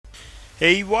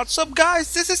Hey, what's up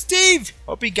guys? This is Steve.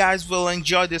 Hope you guys will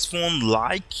enjoy this one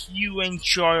like you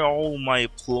enjoy all my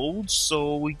uploads.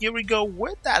 So here we go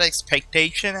with that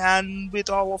expectation and with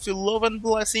all of your love and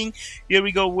blessing. Here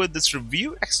we go with this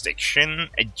review, X-Tinction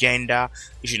Agenda,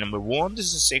 issue number 1.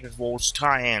 This is Sacred Wars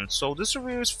tie-in. So this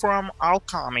review is from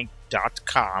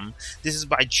alchemic.com. This is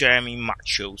by Jeremy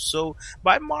Macho. So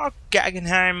by Marc,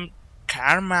 Guggenheim,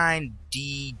 Carmine,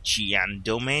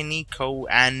 Giandomenico,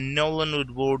 and Nolan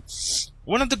Woodward.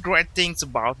 One of the great things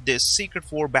about this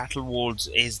Secret War Battle Worlds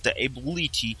is the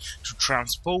ability to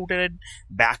transport it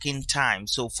back in time.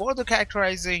 So further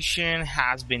characterization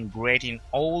has been great in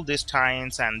all these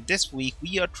tie-ins, and this week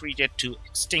we are treated to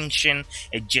X-Tinction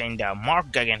Agenda.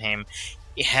 Marc Guggenheim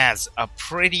has a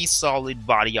pretty solid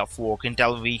body of work in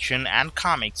television and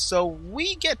comics, so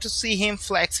we get to see him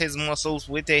flex his muscles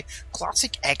with a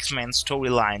classic X-Men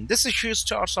storyline. This issue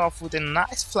starts off with a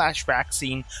nice flashback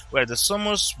scene where the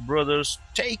Summers brothers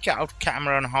take out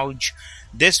Cameron Hodge.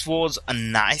 This was a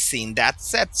nice scene that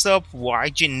sets up why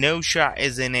Genosha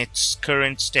is in its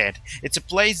current state. It's a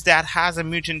place that has a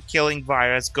mutant killing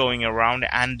virus going around,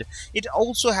 and it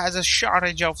also has a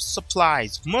shortage of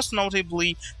supplies. Most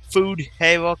notably, food.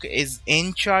 Havok is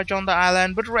in charge on the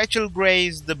island, but Rachel Gray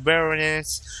is the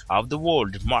Baroness of the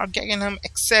world. Marc Guggenheim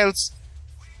excels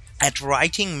at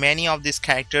writing many of these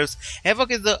characters. Havok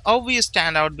is the obvious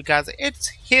standout because it's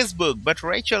his book, but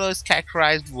Rachel is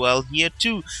characterized well here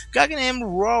too. Guggenheim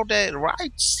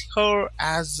writes her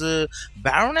as a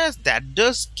baroness that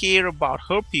does care about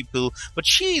her people, but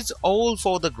she is all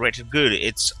for the greater good.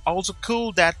 It's also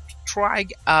cool that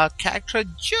Trig, a character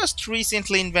just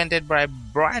recently invented by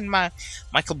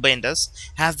Michael Bendis,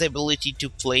 has the ability to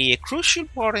play a crucial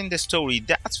part in the story.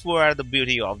 That's where the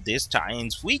beauty of these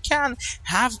tie-ins. We can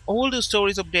have older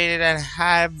stories updated and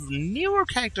have newer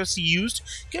characters used.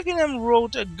 Guggenheim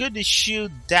wrote a good issue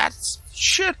that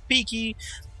should pique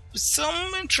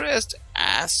some interest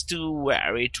as to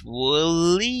where it will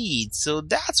lead, so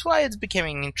that's why it's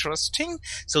becoming interesting.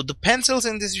 So the pencils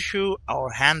in this issue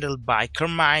are handled by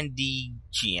Carmine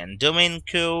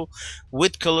Giandomenico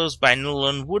with colors by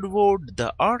Nolan Woodward.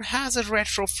 The art has a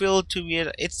retro feel to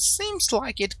it. It seems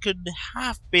like it could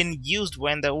have been used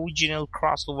when the original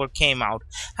crossover came out.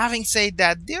 Having said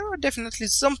that, there are definitely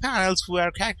some panels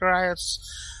where characters'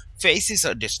 faces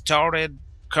are distorted.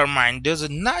 Carmine does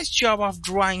a nice job of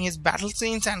drawing his battle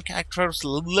scenes and characters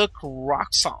look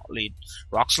rock solid.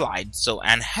 So,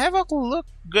 and Havok look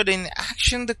good in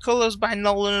action. The colors by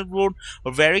Nolan Woodward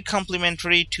are very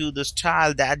complementary to the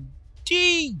style that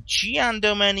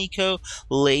Giandomenico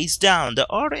lays down. The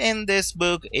art in this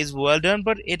book is well done,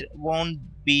 but it won't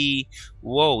be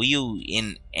wow you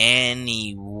in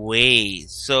any way.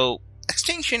 So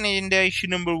X-Tinction Agenda issue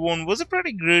number 1 was a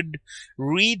pretty good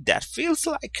read that feels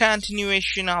like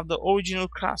continuation of the original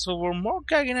crossover. Marc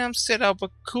Guggenheim set up a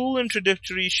cool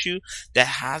introductory issue that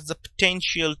has the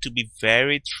potential to be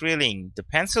very thrilling. The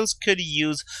pencils could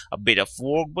use a bit of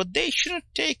work, but they shouldn't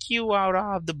take you out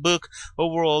of the book.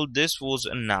 Overall, this was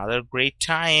another great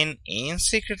tie-in in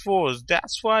Secret Wars.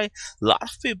 That's why a lot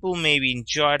of people maybe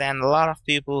enjoyed, and a lot of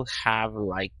people have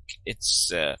like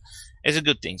it's a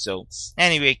good thing. So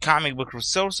anyway, comic book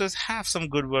resources have some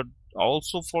good word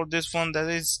also for this one. That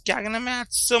is, Guggenheim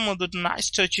adds some of the nice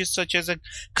touches, such as a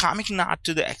comic nod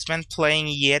to the X-Men playing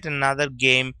yet another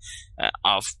game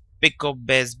of pick-up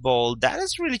baseball that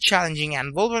is really challenging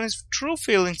and Wolverine's true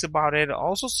feelings about it.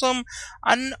 Also some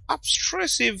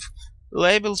unobtrusive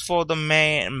labels for the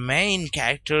main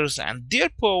characters and their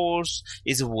powers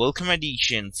is a welcome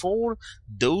addition. For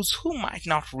those who might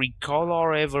not recall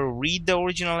or ever read the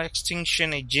original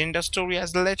X-Tinction Agenda story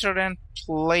as lettered and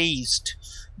placed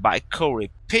by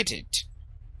Corey Pittit.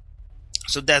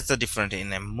 So that's the difference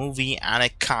in a movie and a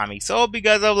comic. So hope you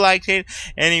guys have liked it.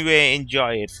 Anyway,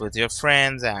 enjoy it with your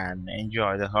friends and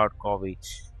enjoy the hard copy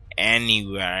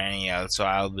anywhere else. So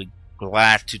I'll be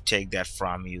glad to take that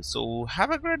from you. So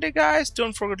have a great day guys.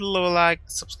 Don't forget to like,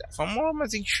 subscribe for more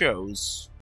amazing shows.